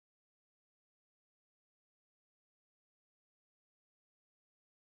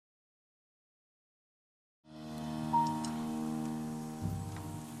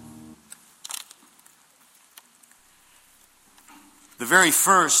The very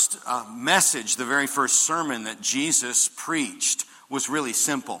first message, the very first sermon that Jesus preached was really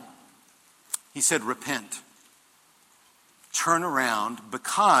simple. He said, repent. Turn around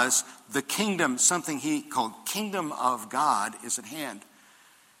because the kingdom, something he called kingdom of God, is at hand.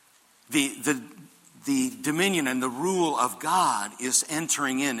 The dominion and the rule of God is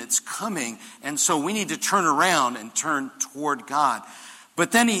entering in. It's coming. And so we need to turn around and turn toward God.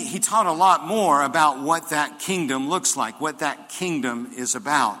 But then he taught a lot more about what that kingdom looks like, what that kingdom is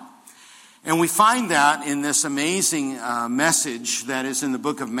about. And we find that in this amazing message that is in the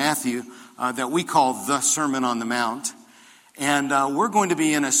book of Matthew that we call the Sermon on the Mount. And we're going to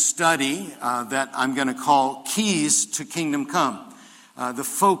be in a study that I'm going to call Keys to Kingdom Come. The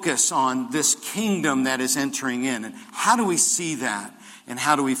focus on this kingdom that is entering in. And how do we see that? And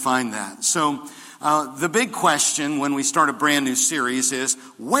how do we find that? So the big question when we start a brand new series is,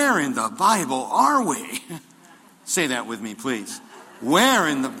 where in the Bible are we? Say that with me, please. Where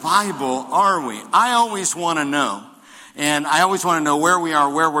in the Bible are we? I always want to know. And I always want to know where we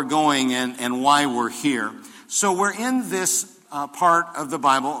are, where we're going, and why we're here. So we're in this part of the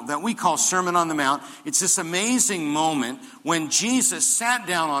Bible that we call Sermon on the Mount. It's this amazing moment when Jesus sat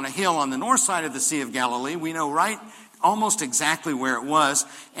down on a hill on the north side of the Sea of Galilee. We know right almost exactly where it was.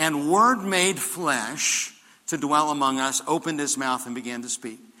 And Word made flesh to dwell among us, opened his mouth and began to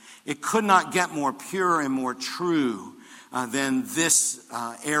speak. It could not get more pure and more true than this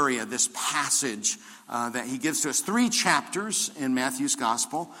area, this passage that he gives to us. 3 chapters in Matthew's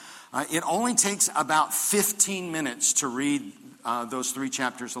Gospel. It only takes about 15 minutes to read those 3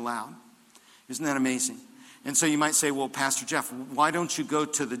 chapters aloud. Isn't that amazing? And so you might say, well, Pastor Jeff, why don't you go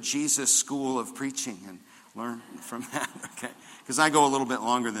to the Jesus School of Preaching and learn from that? Okay, because I go a little bit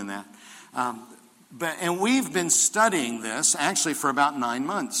longer than that. And we've been studying this actually for about 9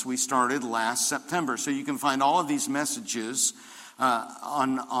 months. We started last September. So you can find all of these messages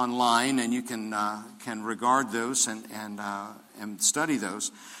online, and you can regard those and study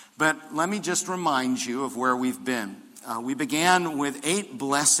those. But let me just remind you of where we've been. We began with 8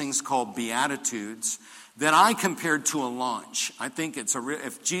 blessings called Beatitudes that I compared to a launch. I think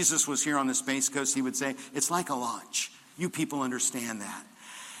if Jesus was here on the Space Coast, he would say, it's like a launch. You people understand that.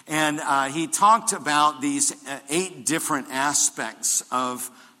 And he talked about these 8 different aspects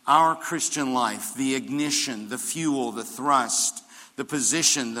of our Christian life: the ignition, the fuel, the thrust, the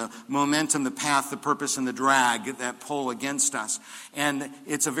position, the momentum, the path, the purpose, and the drag that pull against us. And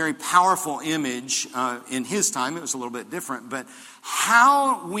it's a very powerful image. In his time, it was a little bit different. But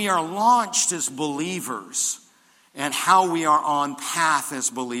how we are launched as believers and how we are on path as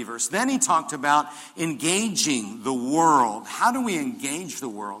believers. Then he talked about engaging the world. How do we engage the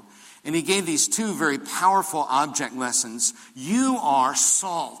world? And he gave these 2 very powerful object lessons. You are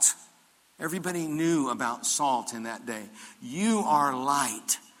salt. Everybody knew about salt in that day. You are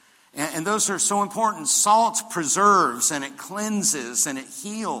light. And those are so important. Salt preserves and it cleanses and it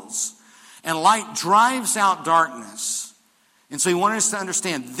heals. And light drives out darkness. And so he wanted us to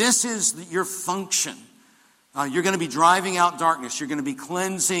understand this is your function. You're going to be driving out darkness. You're going to be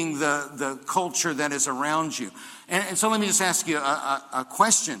cleansing the culture that is around you. And so let me just ask you a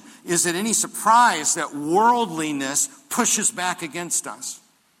question. Is it any surprise that worldliness pushes back against us?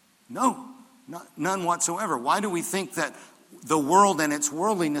 No. None whatsoever. Why do we think that the world and its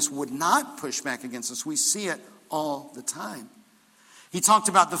worldliness would not push back against us? We see it all the time. He talked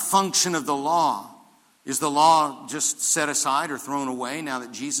about the function of the law. Is the law just set aside or thrown away now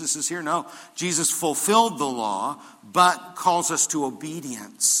that Jesus is here? No. Jesus fulfilled the law, but calls us to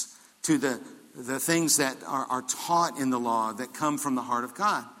obedience, to the things that are taught in the law that come from the heart of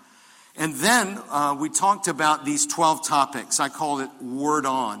God. And then we talked about these 12 topics. I called it Word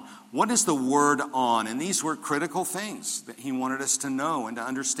On. What is the word on? And these were critical things that he wanted us to know and to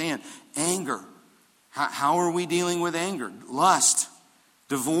understand. Anger. How are we dealing with anger? Lust,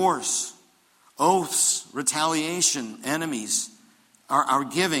 divorce, oaths, retaliation, enemies, our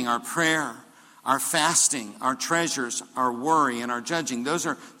giving, our prayer, our fasting, our treasures, our worry, and our judging. Those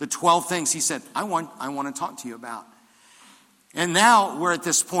are the 12 things he said, I want to talk to you about. And now we're at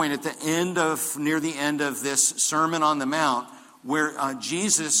this point, near the end of this Sermon on the Mount, where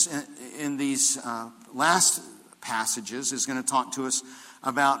Jesus, in these last passages, is going to talk to us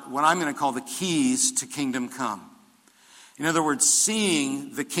about what I'm going to call the keys to kingdom come. In other words,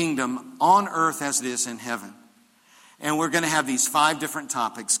 seeing the kingdom on earth as it is in heaven. And we're going to have these 5 different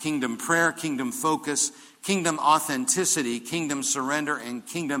topics: kingdom prayer, kingdom focus, kingdom authenticity, kingdom surrender, and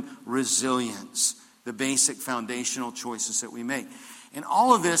kingdom resilience. The basic foundational choices that we make. And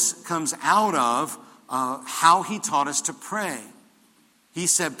all of this comes out of how he taught us to pray. He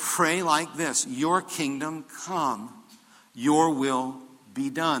said, pray like this: your kingdom come, your will be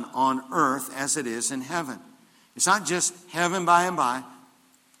done on earth as it is in heaven. It's not just heaven by and by.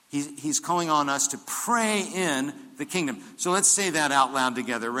 He's calling on us to pray in the kingdom. So let's say that out loud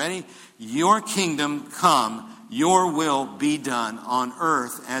together. Ready? Your kingdom come, your will be done on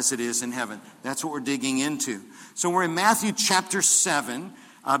earth as it is in heaven. That's what we're digging into. So we're in Matthew chapter 7,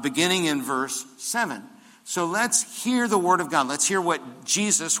 beginning in verse 7. So let's hear the word of God. Let's hear what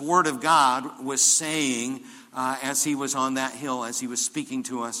Jesus, word of God, was saying as he was on that hill, as he was speaking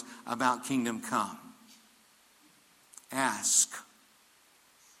to us about kingdom come. Ask,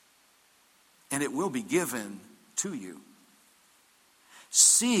 and it will be given to you.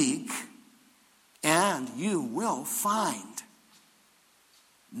 Seek, and you will find.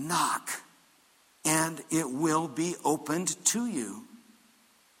 Knock, and it will be opened to you.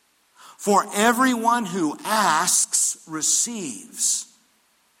 For everyone who asks receives,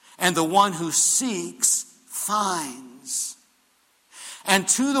 and the one who seeks finds. And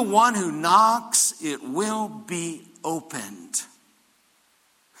to the one who knocks, it will be opened.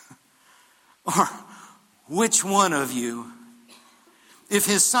 Or which one of you, if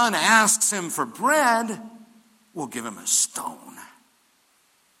his son asks him for bread, will give him a stone?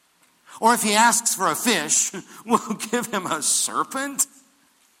 Or if he asks for a fish, will give him a serpent?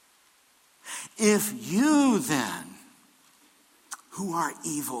 If you then, who are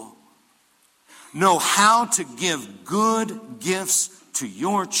evil, know how to give good gifts to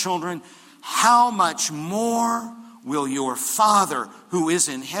your children, how much more will your Father who is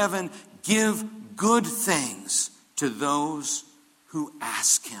in heaven give good things to those who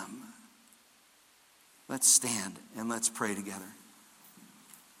ask him? Let's stand and let's pray together.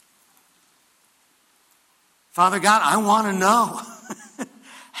 Father God, I want to know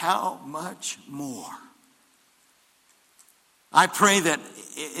how much more. I pray that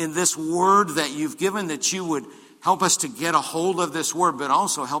in this word that you've given, that you would help us to get a hold of this word, but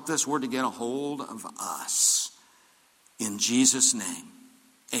also help this word to get a hold of us. In Jesus' name,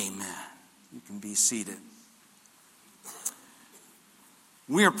 amen. You can be seated.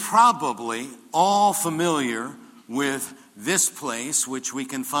 We are probably all familiar with this place, which we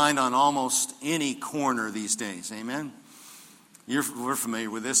can find on almost any corner these days. Amen? We're familiar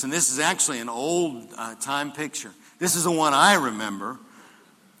with this, and this is actually an old time picture. This is the one I remember.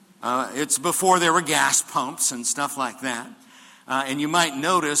 It's before there were gas pumps and stuff like that. And you might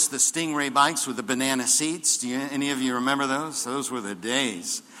notice the Stingray bikes with the banana seats. Any of you remember those? Those were the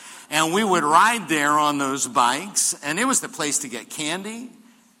days. And we would ride there on those bikes, and it was the place to get candy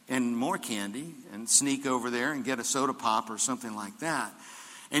and more candy and sneak over there and get a soda pop or something like that.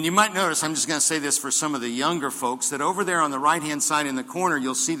 And you might notice, I'm just going to say this for some of the younger folks, that over there on the right-hand side in the corner,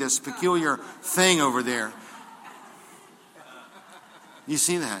 you'll see this peculiar thing over there. You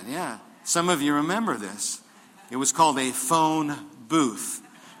see that? Yeah. Some of you remember this. It was called a phone booth.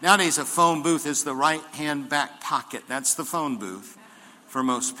 Nowadays, a phone booth is the right-hand back pocket. That's the phone booth for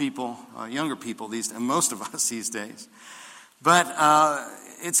most people, younger people, and most of us these days. But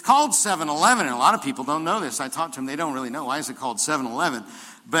it's called 7-Eleven, and a lot of people don't know this. I talked to them, they don't really know. Why is it called 7-Eleven?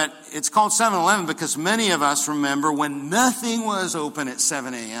 But it's called 7-Eleven because many of us remember when nothing was open at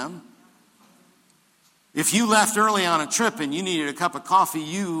 7 a.m. If you left early on a trip and you needed a cup of coffee,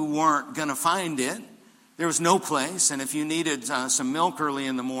 you weren't going to find it. There was no place. And if you needed some milk early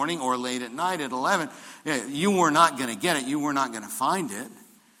in the morning or late at night at 11, you were not going to get it. You were not going to find it.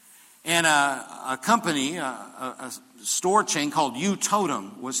 And a company, a store chain called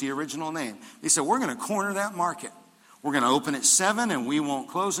U-Totem was the original name. They said, we're going to corner that market. We're going to open at 7 and we won't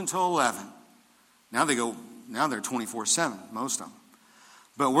close until 11. Now they're 24/7, most of them.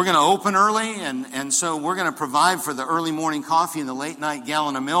 But we're going to open early, and so we're going to provide for the early morning coffee and the late night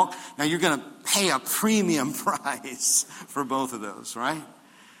gallon of milk. Now you're going to pay a premium price for both of those, right?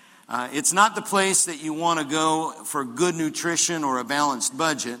 It's not the place that you want to go for good nutrition or a balanced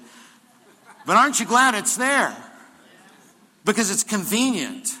budget. But aren't you glad it's there? Because it's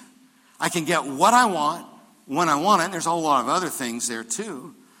convenient. I can get what I want when I want it. And there's a whole lot of other things there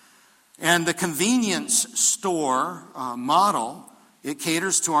too. And the convenience store model, it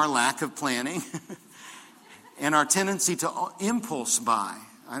caters to our lack of planning and our tendency to impulse buy.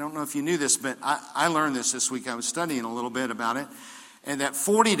 I don't know if you knew this, but I learned this week. I was studying a little bit about it. And that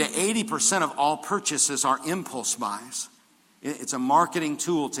 40 to 80% of all purchases are impulse buys. It's a marketing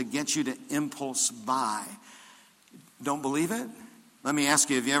tool to get you to impulse buy. Don't believe it? Let me ask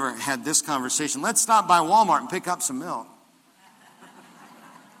you, have you ever had this conversation? Let's stop by Walmart and pick up some milk.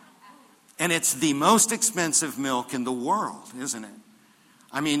 And it's the most expensive milk in the world, isn't it?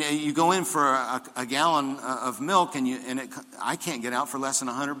 I mean, you go in for a gallon of milk, and I can't get out for less than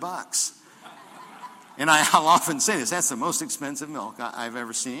 $100. And I'll often say this, that's the most expensive milk I've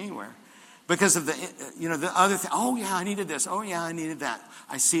ever seen anywhere. Because of the other thing. Oh yeah, I needed this. Oh yeah, I needed that.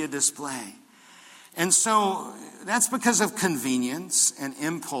 I see a display. And so that's because of convenience and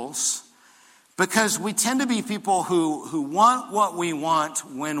impulse. Because we tend to be people who want what we want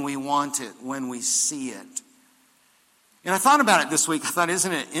when we want it, when we see it. And I thought about it this week. I thought,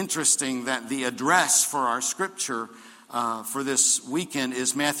 isn't it interesting that the address for our scripture for this weekend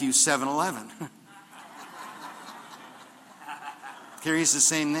is Matthew 7:11. Carries the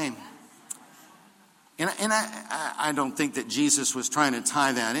same name. And I don't think that Jesus was trying to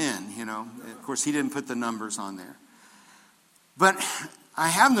tie that in, Of course, he didn't put the numbers on there. But I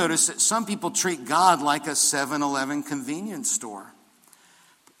have noticed that some people treat God like a 7-Eleven convenience store.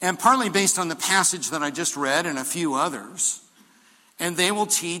 And partly based on the passage that I just read and a few others. And they will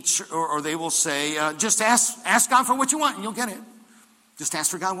teach or they will say, just ask God for what you want and you'll get it. Just ask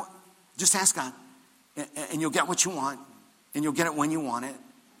for God. Just ask God. And you'll get what you want. And you'll get it when you want it.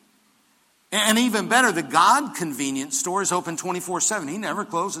 And even better, the God convenience store is open 24/7. He never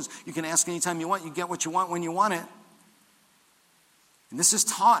closes. You can ask anytime you want. You get what you want when you want it. And this is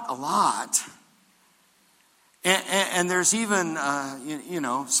taught a lot. And there's even,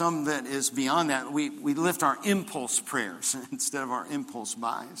 some that is beyond that. We lift our impulse prayers instead of our impulse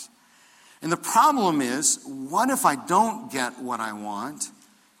buys. And the problem is, what if I don't get what I want?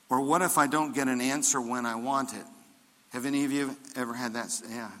 Or what if I don't get an answer when I want it? Have any of you ever had that?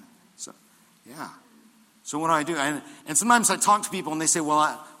 Yeah. So what do? And sometimes I talk to people and they say,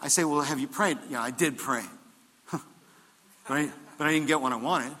 well, I say, well, have you prayed? Yeah, I did pray. But I didn't get what I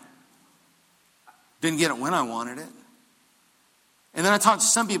wanted. Didn't get it when I wanted it. And then I talk to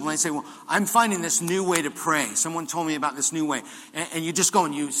some people and they say, well, I'm finding this new way to pray. Someone told me about this new way. And you just go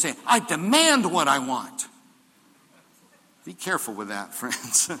and you say, I demand what I want. Be careful with that,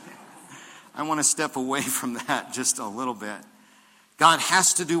 friends. I want to step away from that just a little bit. God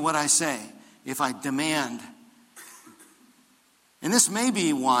has to do what I say if I demand. And this may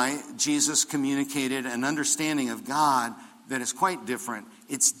be why Jesus communicated an understanding of God that is quite different.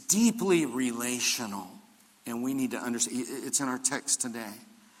 It's deeply relational, and we need to understand. It's in our text today.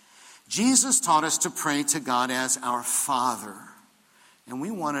 Jesus taught us to pray to God as our Father, and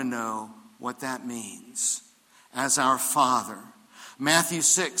we want to know what that means. As our Father. Matthew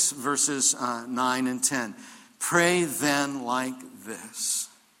 6, verses 9 and 10. Pray then like this.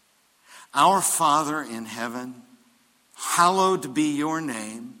 Our Father in heaven, hallowed be your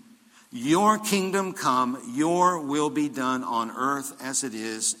name. Your kingdom come, your will be done on earth as it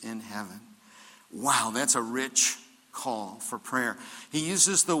is in heaven. Wow, that's a rich call for prayer. Jesus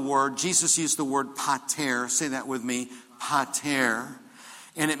used the word pater. Say that with me, pater.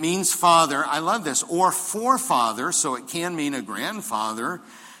 And it means father. I love this. Or forefather, so it can mean a grandfather.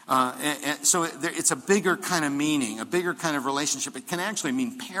 So it's a bigger kind of meaning, a bigger kind of relationship. It can actually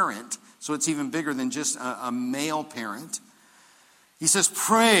mean parent, so it's even bigger than just a male parent. He says,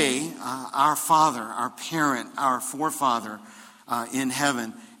 pray our Father, our parent, our forefather in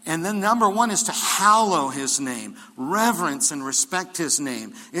heaven. And then number one is to hallow his name, reverence and respect his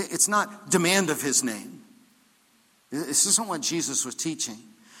name. It's not demand of his name. This isn't what Jesus was teaching.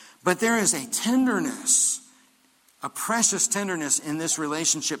 But there is a tenderness, a precious tenderness in this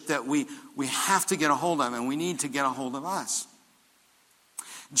relationship that we have to get a hold of, and we need to get a hold of us.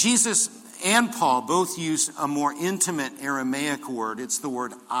 Jesus and Paul both use a more intimate Aramaic word. It's the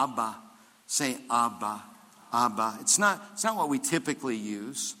word Abba. Say Abba. Abba. It's not what we typically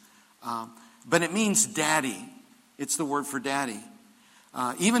use, but it means daddy. It's the word for daddy.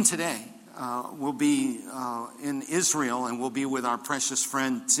 Even today, we'll be in Israel, and we'll be with our precious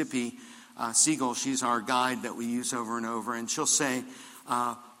friend Tippi Siegel. She's our guide that we use over and over, and she'll say,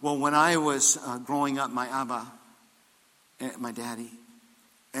 well, when I was growing up, my Abba, my daddy.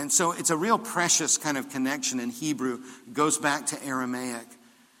 And so it's a real precious kind of connection in Hebrew. It goes back to Aramaic.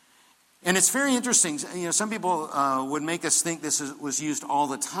 And it's very interesting. Some people would make us think this was used all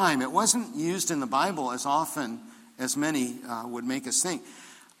the time. It wasn't used in the Bible as often as many would make us think.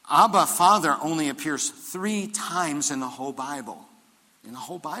 Abba, Father, only appears 3 times in the whole Bible. In the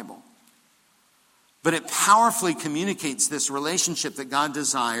whole Bible. But it powerfully communicates this relationship that God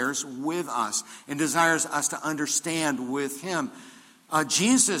desires with us and desires us to understand with Him.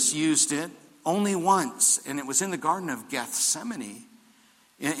 Jesus used it only once, and it was in the Garden of Gethsemane.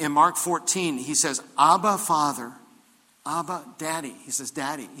 In Mark 14, he says, Abba, Father, Abba, Daddy. He says,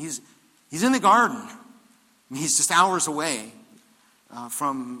 Daddy. He's in the garden. He's just hours away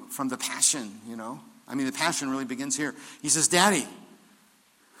from the Passion, the Passion really begins here. He says, Daddy,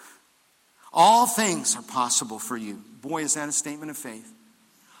 all things are possible for you. Boy, is that a statement of faith.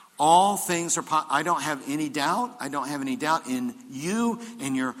 All things are I don't have any doubt. I don't have any doubt in you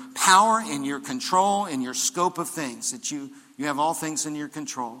and your power and your control and your scope of things. That you have all things in your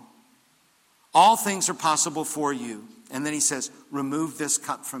control. All things are possible for you. And then he says, remove this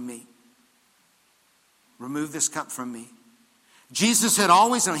cup from me. Remove this cup from me. Jesus had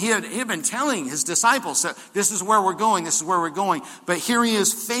always, he had been telling his disciples that this is where we're going, this is where we're going. But here he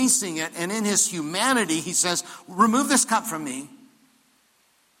is facing it, and in his humanity, he says, remove this cup from me.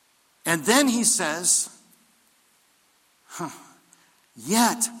 And then he says,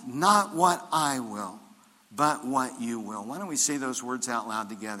 yet not what I will, but what you will. Why don't we say those words out loud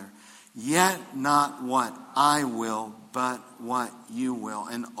together? Yet not what I will, but what you will.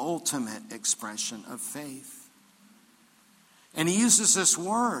 An ultimate expression of faith. And he uses this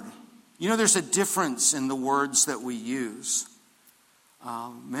word. You know, there's a difference in the words that we use.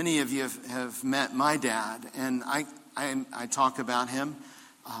 Many of you have met my dad, and I talk about him.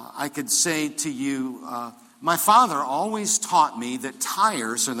 I could say to you, my father always taught me that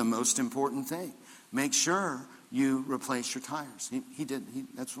tires are the most important thing. Make sure you replace your tires. He did.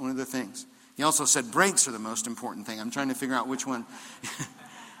 That's one of the things. He also said brakes are the most important thing. I'm trying to figure out which one.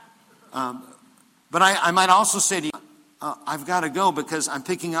 But I might also say to you, I've got to go because I'm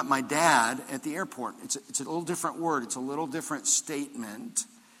picking up my dad at the airport. It's a little different word. It's a little different statement.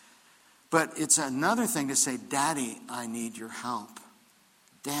 But it's another thing to say, Daddy, I need your help.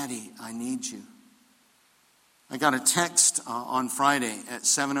 Daddy, I need you. I got a text on Friday at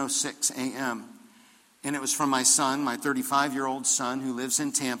 7:06 a.m. And it was from my son, my 35-year-old son who lives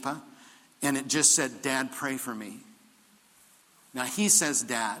in Tampa. And it just said, Dad, pray for me. Now he says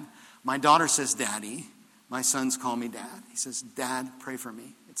Dad. My daughter says Daddy. My sons call me Dad. He says, Dad, pray for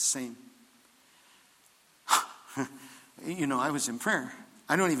me. It's the same. You know, I was in prayer.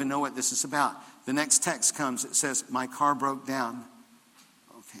 I don't even know what this is about. The next text comes. It says, my car broke down.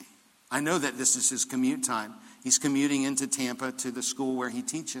 Okay. I know that this is his commute time. He's commuting into Tampa to the school where he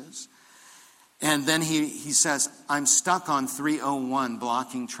teaches. And then he says, I'm stuck on 301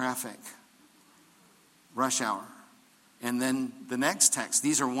 blocking traffic. Rush hour. And then the next text,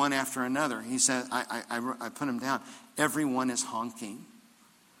 these are one after another. He said, I put them down. Everyone is honking.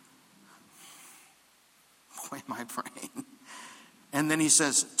 Boy, am I praying. And then he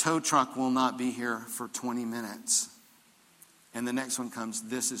says, tow truck will not be here for 20 minutes. And the next one comes,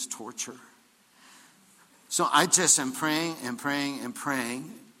 this is torture. So I just am praying and praying and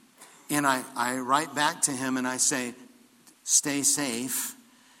praying. And I write back to him and I say, stay safe.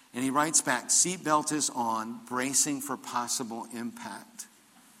 And he writes back, seatbelt is on, bracing for possible impact.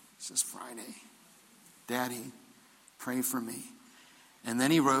 This is Friday. Daddy, pray for me. And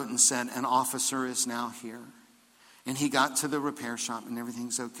then he wrote and said, an officer is now here. And he got to the repair shop and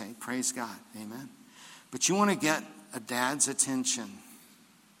everything's okay. Praise God. Amen. But you want to get a dad's attention.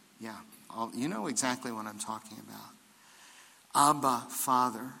 Yeah, you know exactly what I'm talking about. Abba,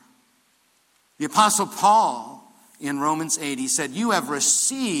 Father. The Apostle Paul, in Romans 8, he said, you have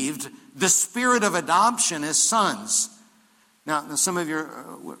received the spirit of adoption as sons. Now some of you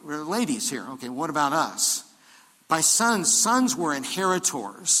are ladies here. Okay, what about us? By sons were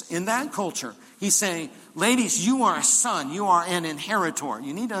inheritors. In that culture, he's saying, ladies, you are a son. You are an inheritor.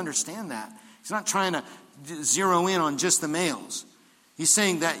 You need to understand that. He's not trying to zero in on just the males. He's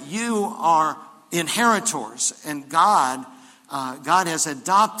saying that you are inheritors. And God has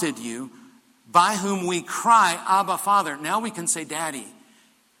adopted you, by whom we cry, Abba, Father. Now we can say Daddy.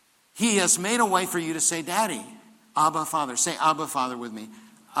 He has made a way for you to say Daddy. Abba, Father. Say Abba, Father with me.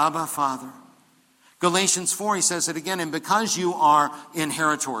 Abba, Father. Galatians 4, he says it again. And because you are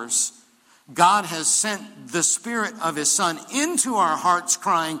inheritors, God has sent the Spirit of His Son into our hearts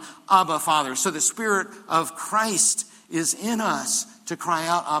crying, Abba, Father. So the Spirit of Christ is in us to cry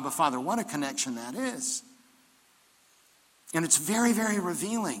out, Abba, Father. What a connection that is. And it's very, very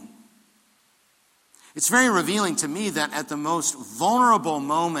revealing. It's very revealing to me that at the most vulnerable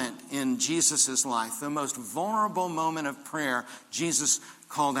moment in Jesus' life, the most vulnerable moment of prayer, Jesus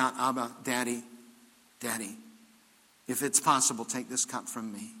called out, Abba, Daddy, Daddy, if it's possible, take this cup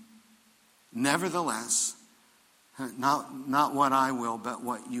from me. Nevertheless, not what I will, but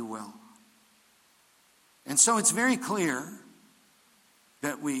what you will. And so it's very clear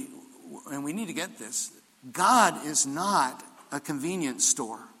that we need to get this, God is not a convenience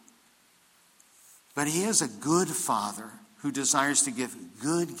store. But He is a good Father who desires to give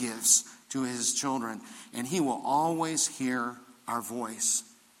good gifts to His children. And He will always hear our voice.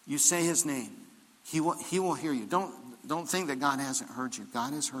 You say His name. He will hear you. Don't think that God hasn't heard you.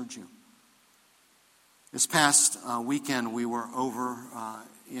 God has heard you. This past weekend we were over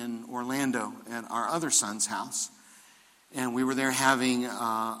in Orlando at our other son's house. And we were there having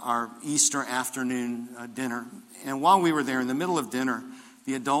our Easter afternoon dinner. And while we were there, in the middle of dinner,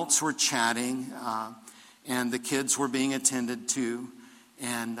 the adults were chatting, and the kids were being attended to.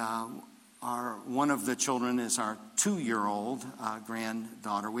 And one of the children is our 2-year-old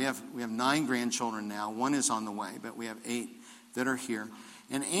granddaughter. We have 9 grandchildren now. 1 is on the way, but we have 8 that are here.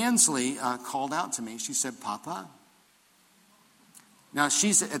 And Ansley called out to me. She said, "Papa." Now,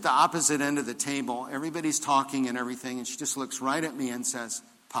 she's at the opposite end of the table. Everybody's talking and everything, and she just looks right at me and says,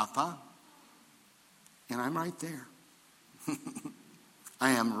 "Papa." And I'm right there.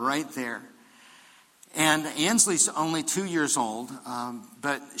 I am right there. And Ansley's only 2 years old,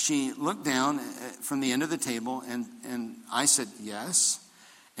 but she looked down from the end of the table, and I said, "Yes."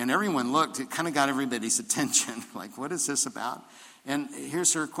 And everyone looked. It kind of got everybody's attention. Like, what is this about? And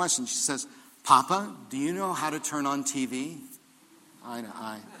here's her question. She says, "Papa, do you know how to turn on TV?"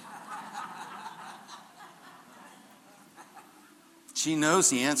 She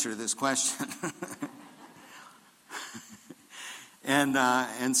knows the answer to this question.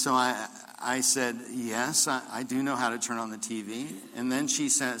 And so I said, "Yes, I do know how to turn on the TV." And then she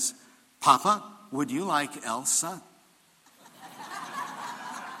says, "Papa, would you like Elsa?"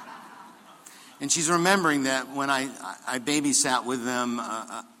 And she's remembering that when I babysat with them,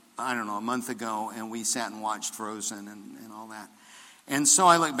 I don't know, a month ago, and we sat and watched Frozen and all that. And so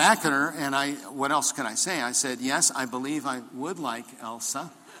I looked back at her, and what else could I say? I said, "Yes, I believe I would like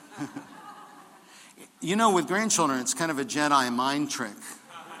Elsa." You know, with grandchildren, it's kind of a Jedi mind trick.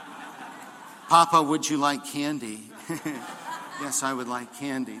 "Papa, would you like candy?" "Yes, I would like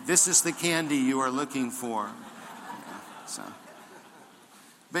candy." "This is the candy you are looking for." Yeah, so.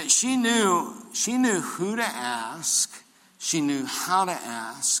 But she knew who to ask. She knew how to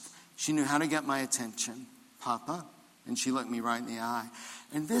ask. She knew how to get my attention. "Papa?" And she looked me right in the eye.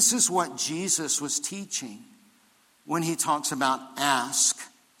 And this is what Jesus was teaching when he talks about ask,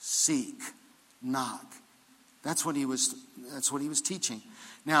 seek, knock. That's what he was teaching.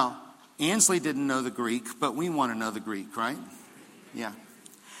 Now, Ansley didn't know the Greek, but we want to know the Greek, right? Yeah.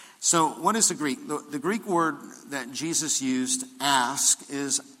 So what is the Greek? The Greek word that Jesus used, ask,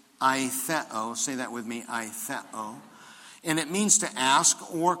 is aitheo. Say that with me, aitheo. And it means to ask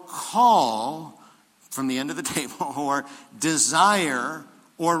or call from the end of the table, or desire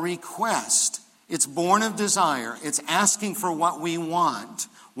or request. It's born of desire. It's asking for what we want,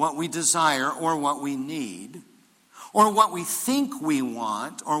 what we desire, or what we need, or what we think we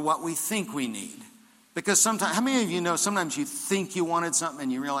want, or what we think we need. Because sometimes, how many of you know sometimes you think you wanted something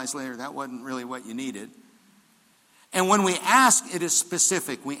and you realize later that wasn't really what you needed? And when we ask, it is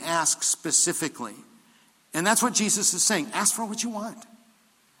specific. We ask specifically. And that's what Jesus is saying. Ask for what you want.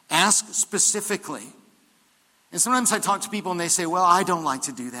 Ask specifically. And sometimes I talk to people and they say, "Well, I don't like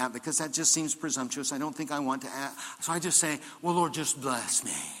to do that because that just seems presumptuous. I don't think I want to ask." So I just say, "Well, Lord, just bless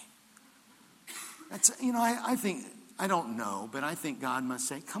me." That's, I think, I don't know, but I think God must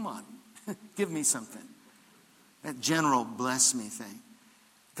say, "Come on, give me something." That general bless me thing.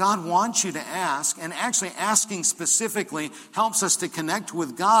 God wants you to ask, and actually asking specifically helps us to connect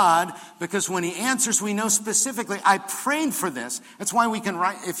with God, because when he answers, we know specifically, I prayed for this. That's why we can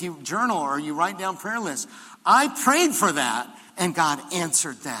write, if you journal or you write down prayer lists, I prayed for that, and God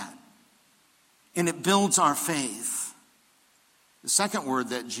answered that. And it builds our faith. The second word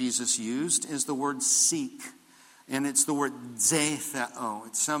that Jesus used is the word seek, and it's the word zetheo.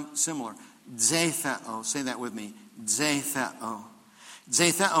 It's similar. Zetheo. Say that with me. Zetheo.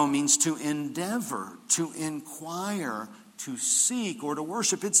 Zetheo means to endeavor, to inquire, to seek, or to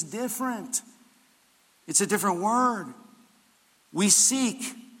worship. It's different. It's a different word. We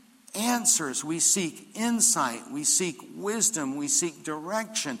seek answers. We seek insight. We seek wisdom. We seek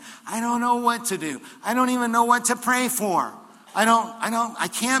direction. I don't know what to do. I don't even know what to pray for. I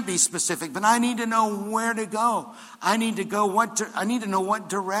can't be specific, but I need to know where to go. I need to know what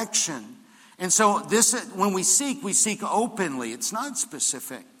direction. And so when we seek openly. It's not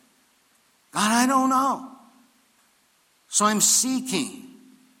specific. God, I don't know. So I'm seeking.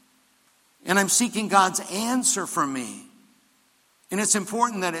 And I'm seeking God's answer for me. And it's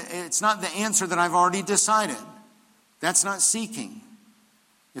important that it's not the answer that I've already decided. That's not seeking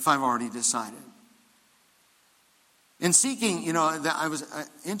if I've already decided. In seeking, I was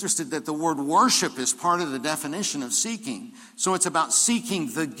interested that the word worship is part of the definition of seeking. So it's about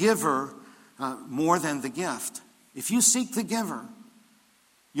seeking the giver more than the gift. If you seek the giver,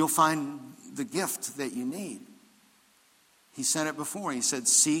 you'll find the gift that you need. He said it before. He said,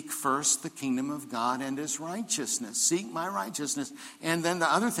 "Seek first the kingdom of God and his righteousness." Seek my righteousness, and then the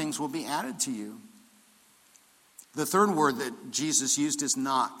other things will be added to you. The third word that Jesus used is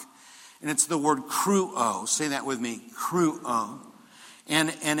knock. And it's the word kruo. Say that with me, kruo.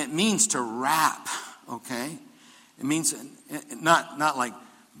 And it means to wrap, okay? It means not like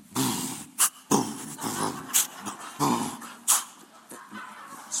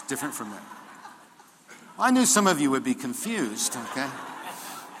it's different from that. Well, I knew some of you would be confused, okay?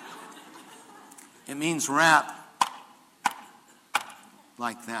 It means wrap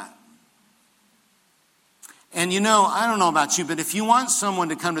like that. And you know, I don't know about you, but if you want someone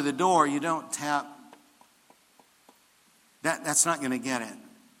to come to the door, you don't tap. That's not going to get it.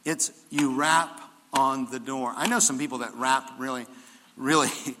 It's you rap on the door. I know some people that rap really,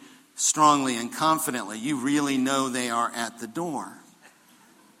 really strongly and confidently. You really know they are at the door.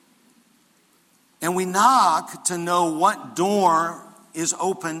 And we knock to know what door is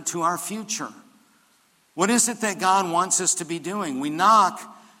open to our future. What is it that God wants us to be doing? We knock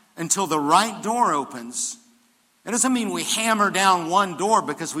until the right door opens. It doesn't mean we hammer down one door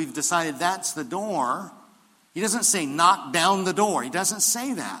because we've decided that's the door. He doesn't say knock down the door. He doesn't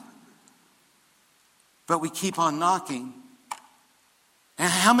say that. But we keep on knocking. And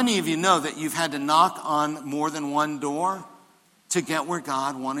how many of you know that you've had to knock on more than one door to get where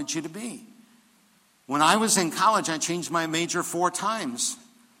God wanted you to be? When I was in college, I changed my major 4 times.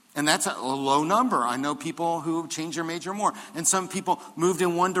 And that's a low number. I know people who change their major more. And some people moved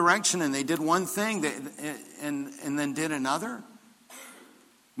in one direction and they did one thing and then did another.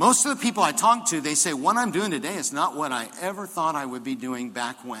 Most of the people I talk to, they say, what I'm doing today is not what I ever thought I would be doing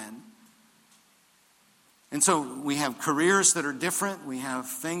back when. And so we have careers that are different. We have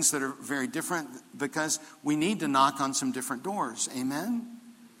things that are very different because we need to knock on some different doors. Amen?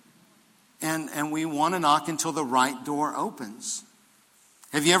 And we want to knock until the right door opens.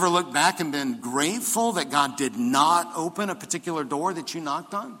 Have you ever looked back and been grateful that God did not open a particular door that you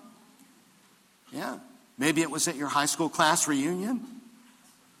knocked on? Yeah. Maybe it was at your high school class reunion.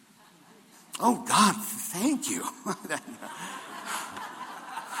 Oh, God, thank you.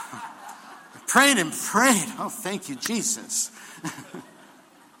 Prayed and prayed. Oh, thank you, Jesus.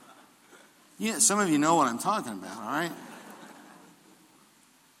 Yeah, some of you know what I'm talking about, all right?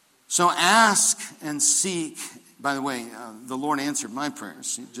 So ask and seek. By the way, the Lord answered my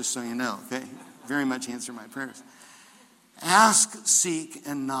prayers, just so you know, okay? Very much answered my prayers. Ask, seek,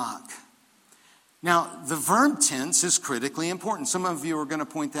 and knock. Now, the verb tense is critically important. Some of you are going to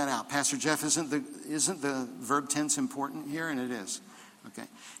point that out. Pastor Jeff, isn't the verb tense important here? And it is. Okay.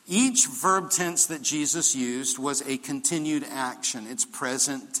 Each verb tense that Jesus used was a continued action. It's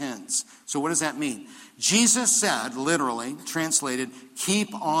present tense. So what does that mean? Jesus said, literally, translated,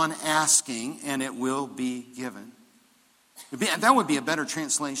 keep on asking and it will be given. That would be a better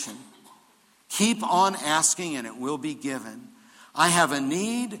translation. Keep on asking and it will be given. I have a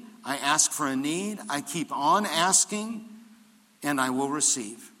need. I ask for a need. I keep on asking and I will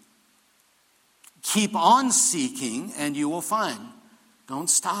receive. Keep on seeking and you will find. Don't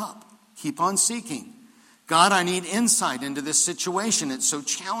stop. Keep on seeking. God, I need insight into this situation. It's so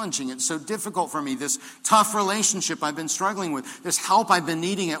challenging. It's so difficult for me. This tough relationship I've been struggling with. This help I've been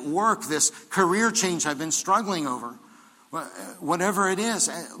needing at work. This career change I've been struggling over. Whatever it is,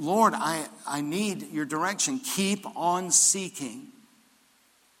 Lord, I need your direction. Keep on seeking.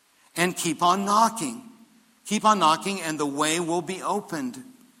 And keep on knocking. Keep on knocking and the way will be opened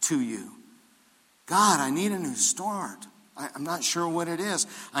to you. God, I need a new start. I'm not sure what it is.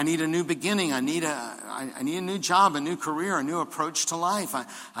 I need a new beginning. I need a new job, a new career, a new approach to life.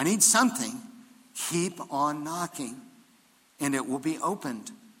 I need something. Keep on knocking and it will be opened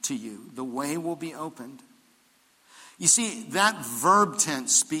to you. The way will be opened. You see, that verb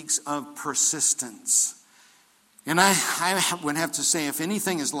tense speaks of persistence. And I would have to say, if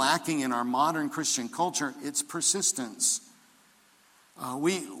anything is lacking in our modern Christian culture, it's persistence.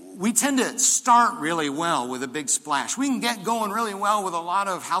 We tend to start really well with a big splash. We can get going really well with a lot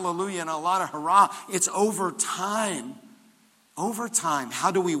of hallelujah and a lot of hurrah. It's over time. Over time.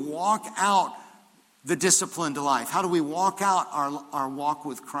 How do we walk out the disciplined life? How do we walk out our walk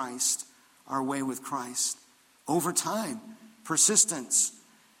with Christ, our way with Christ? Over time. Persistence.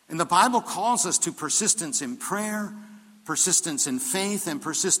 And the Bible calls us to persistence in prayer, persistence in faith, and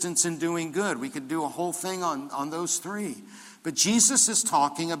persistence in doing good. We could do a whole thing on those three. But Jesus is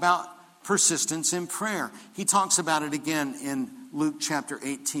talking about persistence in prayer. He talks about it again in Luke chapter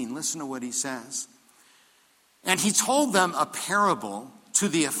 18. Listen to what he says. And he told them a parable to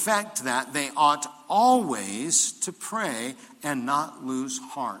the effect that they ought always to pray and not lose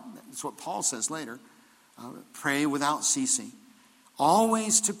heart. That's what Paul says later. Pray without ceasing.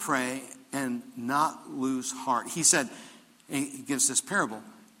 Always to pray and not lose heart. He said, he gives this parable.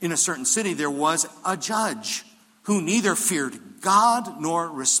 In a certain city there was a judge who neither feared God nor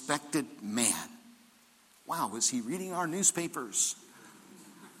respected man. Wow, was he reading our newspapers?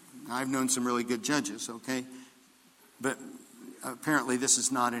 I've known some really good judges, okay? But apparently this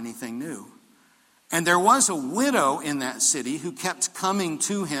is not anything new. And there was a widow in that city who kept coming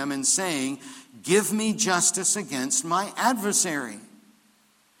to him and saying, "Give me justice against my adversary."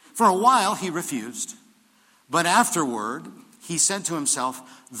 For a while he refused, but afterward he said to himself,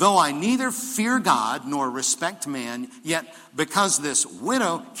 "Though I neither fear God nor respect man, yet because this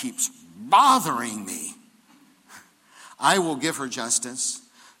widow keeps bothering me, I will give her justice,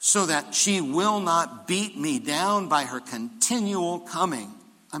 so that she will not beat me down by her continual coming.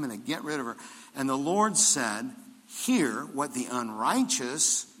 I'm going to get rid of her." And the Lord said, "Hear what the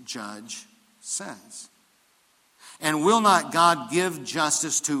unrighteous judge says. And will not God give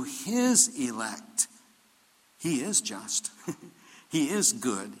justice to his elect?" He is just. He is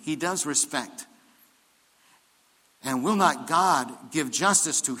good. He does respect. "And will not God give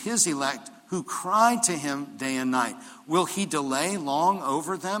justice to his elect who cry to him day and night? Will he delay long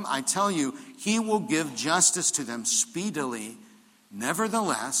over them? I tell you, he will give justice to them speedily.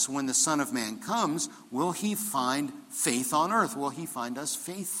 Nevertheless, when the Son of Man comes, will he find faith on earth? Will he find us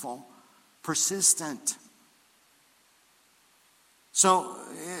faithful, persistent?" So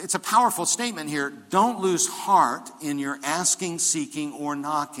it's a powerful statement here. Don't lose heart in your asking, seeking, or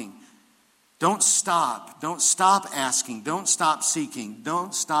knocking. Don't stop. Don't stop asking. Don't stop seeking.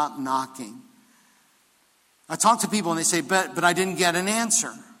 Don't stop knocking. I talk to people and they say, but I didn't get an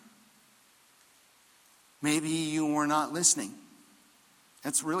answer. Maybe you were not listening.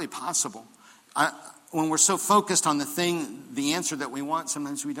 That's really possible. When we're so focused on the answer that we want,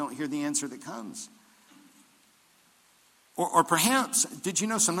 sometimes we don't hear the answer that comes. Or perhaps, did you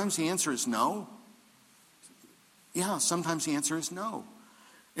know sometimes the answer is no? Yeah, sometimes the answer is no.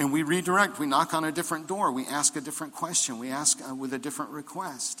 And we redirect, we knock on a different door, we ask a different question, we ask with a different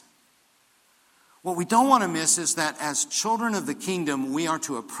request. What we don't want to miss is that as children of the kingdom, we are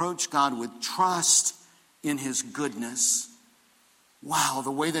to approach God with trust in his goodness. Wow,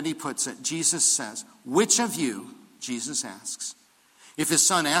 the way that he puts it, Jesus says, "Which of you," Jesus asks, "if his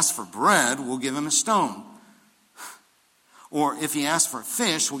son asks for bread, will give him a stone? Or if he asks for a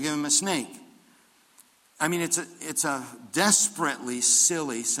fish, we'll give him a snake?" I mean, it's a desperately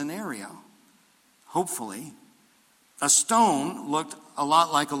silly scenario. Hopefully. A stone looked a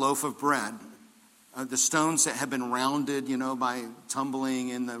lot like a loaf of bread. The stones that have been rounded, by tumbling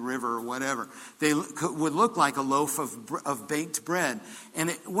in the river or whatever, they would look like a loaf of baked bread.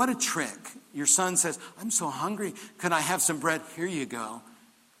 And what a trick. Your son says, "I'm so hungry. Could I have some bread?" "Here you go."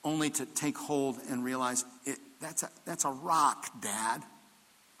 Only to take hold and realize, that's a rock, Dad.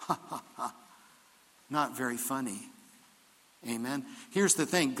 Not very funny. Amen. Here's the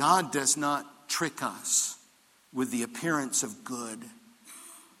thing. God does not trick us with the appearance of good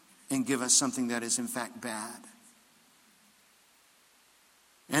and give us something that is in fact bad.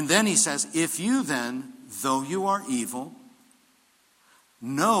 And then he says, "If you then, though you are evil,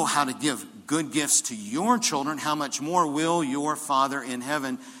 know how to give good gifts to your children, how much more will your Father in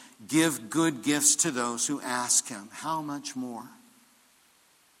heaven give good gifts to those who ask him?" How much more?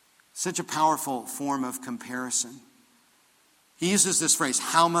 Such a powerful form of comparison. He uses this phrase,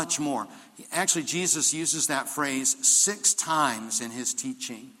 "how much more?" Actually, Jesus uses that phrase 6 times in his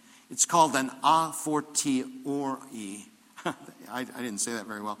teaching. It's called an a fortiori. I didn't say that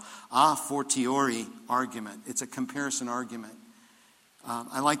very well. A fortiori argument. It's a comparison argument.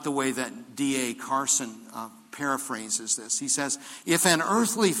 I like the way that D.A. Carson paraphrases this. He says, "If an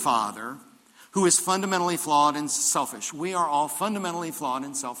earthly father who is fundamentally flawed and selfish," we are all fundamentally flawed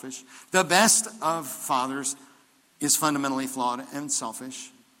and selfish. The best of fathers is fundamentally flawed and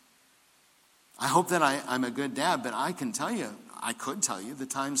selfish. I hope that I'm a good dad, but I could tell you the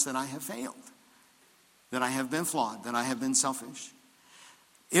times that I have failed, that I have been flawed, that I have been selfish.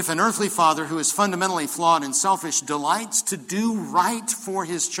 "If an earthly father who is fundamentally flawed and selfish delights to do right for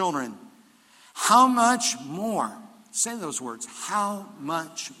his children, how much more," say those words, how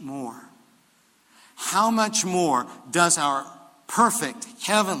much more? How much more does our perfect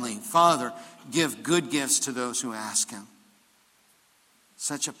heavenly Father give good gifts to those who ask him?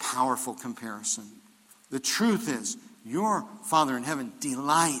 Such a powerful comparison. The truth is, your Father in heaven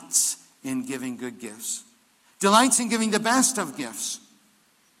delights in giving good gifts. Delights in giving the best of gifts.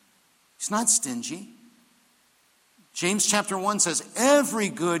 He's not stingy. James chapter 1 says, every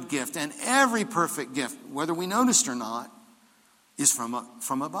good gift and every perfect gift, whether we noticed or not, is from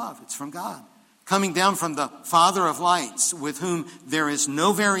above. It's from God. Coming down from the Father of lights, with whom there is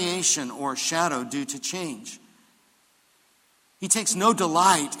no variation or shadow due to change. He takes no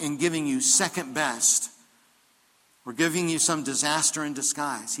delight in giving you second best. We're giving you some disaster in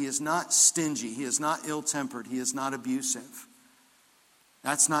disguise. He is not stingy. He is not ill-tempered. He is not abusive.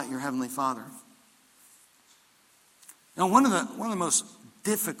 That's not your Heavenly Father. Now, one of the most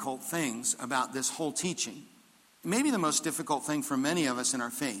difficult things about this whole teaching, maybe the most difficult thing for many of us in our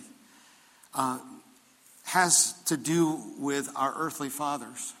faith, has to do with our earthly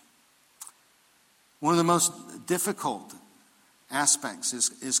fathers. One of the most difficult aspects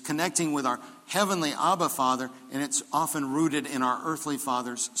is connecting with our heavenly Abba Father, and it's often rooted in our earthly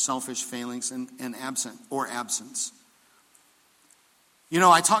father's selfish failings and absence. You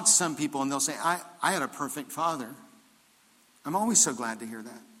know, I talk to some people and they'll say, I had a perfect father. I'm always so glad to hear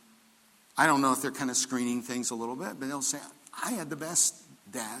that. I don't know if they're kind of screening things a little bit, but they'll say, I had the best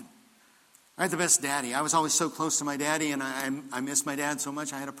dad. I had the best daddy. I was always so close to my daddy, and I miss my dad so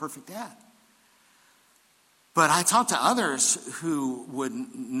much. I had a perfect dad. But I talk to others who would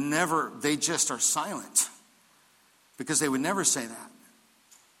never, they just are silent because they would never say that.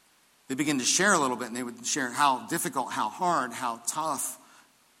 They begin to share a little bit, and they would share how difficult, how hard, how tough,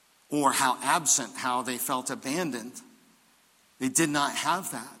 or how absent, how they felt abandoned. They did not have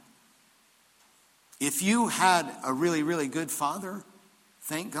that. If you had a really, really good father,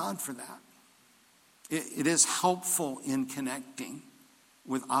 thank God for that. It is helpful in connecting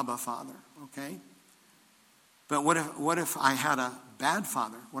with Abba Father, okay? But what if I had a bad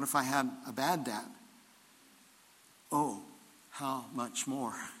father? What if I had a bad dad? Oh, how much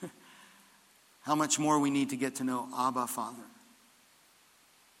more? How much more we need to get to know Abba Father.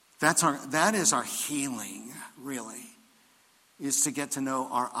 That is our healing, really, is to get to know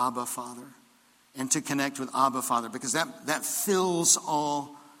our Abba Father and to connect with Abba Father, because that fills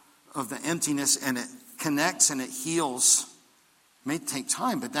all of the emptiness, and it connects and it heals. It may take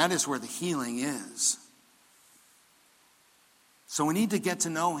time, but that is where the healing is. So we need to get to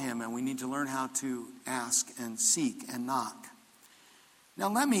know him, and we need to learn how to ask and seek and knock. Now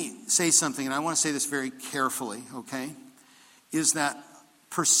let me say something, and I want to say this very carefully, okay? Is that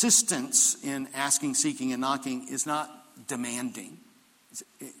persistence in asking, seeking, and knocking is not demanding.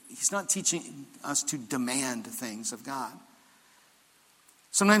 He's not teaching us to demand things of God.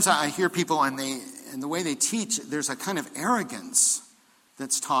 Sometimes I hear people, and the way they teach, there's a kind of arrogance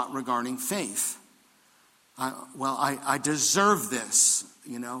that's taught regarding faith. I deserve this,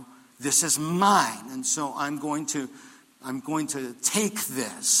 you know. This is mine, and so I'm going to take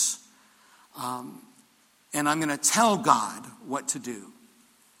this, and I'm going to tell God what to do.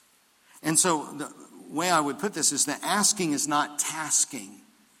 And so the way I would put this is that asking is not tasking.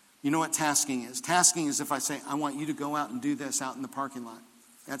 You know what tasking is? Tasking is if I say, I want you to go out and do this out in the parking lot.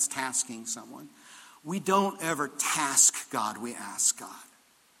 That's tasking someone. We don't ever task God, we ask God.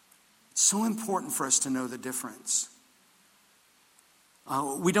 It's so important for us to know the difference.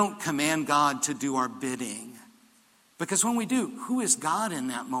 We don't command God to do our bidding. Because when we do, who is God in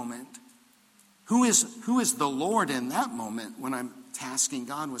that moment? Who is the Lord in that moment when I'm tasking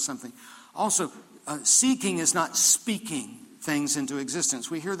God with something? Also, seeking is not speaking things into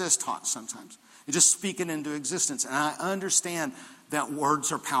existence. We hear this taught sometimes. You just speak it into existence. And I understand that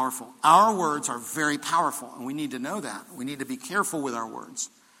words are powerful. Our words are very powerful, and we need to know that. We need to be careful with our words.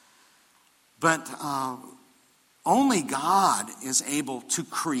 But only God is able to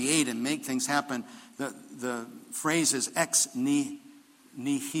create and make things happen. The phrase is ex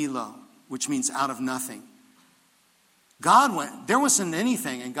nihilo, which means out of nothing. There wasn't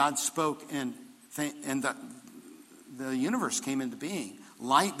anything, and God spoke, and the universe came into being.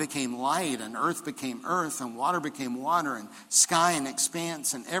 Light became light, and earth became earth, and water became water, and sky and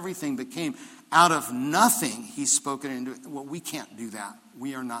expanse, and everything became out of nothing. He spoke it into it. Well, we can't do that.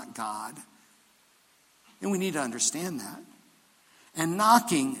 We are not God. And we need to understand that. And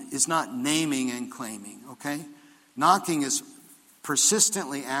knocking is not naming and claiming, okay? Knocking is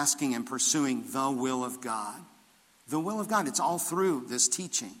persistently asking and pursuing the will of God. The will of God. It's all through this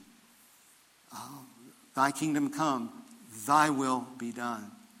teaching. Thy kingdom come, thy will be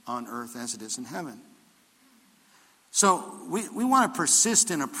done on earth as it is in heaven. So we want to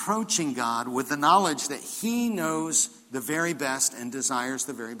persist in approaching God with the knowledge that he knows the very best and desires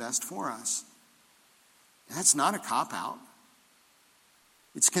the very best for us. And that's not a cop-out.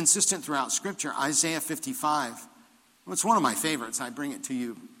 It's consistent throughout Scripture. Isaiah 55. Well, it's one of my favorites. I bring it to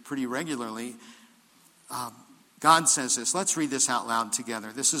you pretty regularly. God says this. Let's read this out loud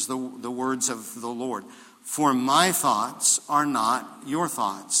together. This is the words of the Lord. For my thoughts are not your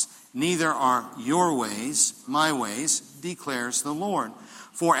thoughts, neither are your ways my ways, declares the Lord.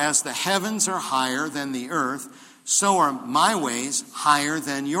 For as the heavens are higher than the earth, so are my ways higher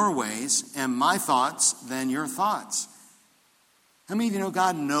than your ways, and my thoughts than your thoughts. How many of you know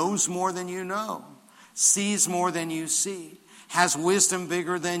God knows more than you know? sees more than you see, has wisdom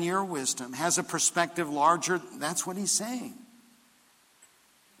bigger than your wisdom, has a perspective larger. That's what he's saying.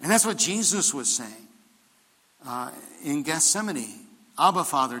 And that's what Jesus was saying in Gethsemane. Abba,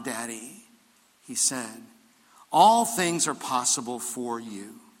 Father, Daddy, he said, all things are possible for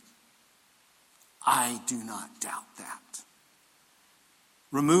you. I do not doubt that.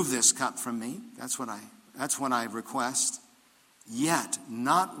 Remove this cup from me. That's what I request. Yet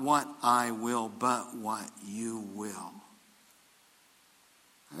not what I will, but what you will.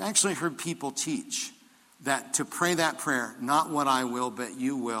 I've actually heard people teach that to pray that prayer, not what I will, but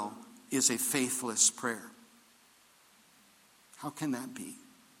you will, is a faithless prayer. How can that be?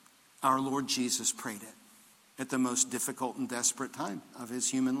 Our Lord Jesus prayed it at the most difficult and desperate time of his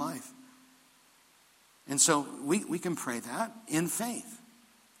human life. And so we can pray that in faith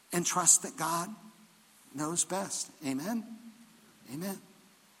and trust that God knows best. Amen? Amen.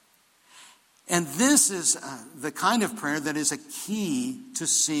 And this is the kind of prayer that is a key to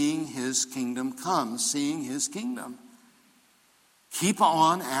seeing his kingdom come, seeing his kingdom. Keep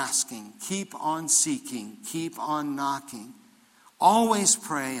on asking, keep on seeking, keep on knocking. Always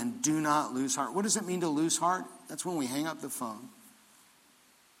pray and do not lose heart. What does it mean to lose heart? That's when we hang up the phone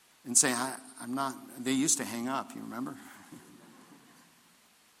and say, I'm not, they used to hang up, you remember?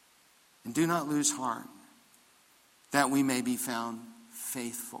 And do not lose heart, that we may be found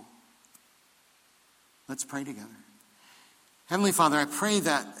faithful. Let's pray together. Heavenly Father, I pray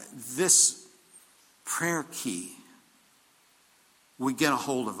that this prayer key would get a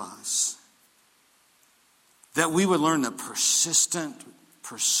hold of us. That we would learn the persistent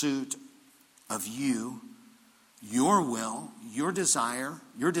pursuit of you, your will, your desire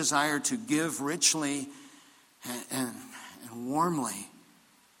to give richly and warmly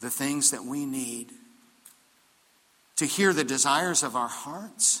the things that we need. To hear the desires of our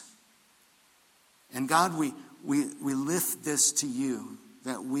hearts. And God, we lift this to you,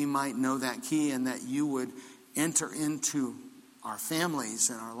 that we might know that key and that you would enter into our families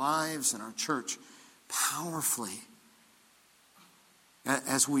and our lives and our church powerfully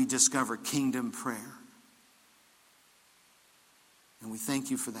as we discover kingdom prayer. And we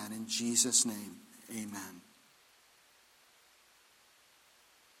thank you for that in Jesus' name. Amen.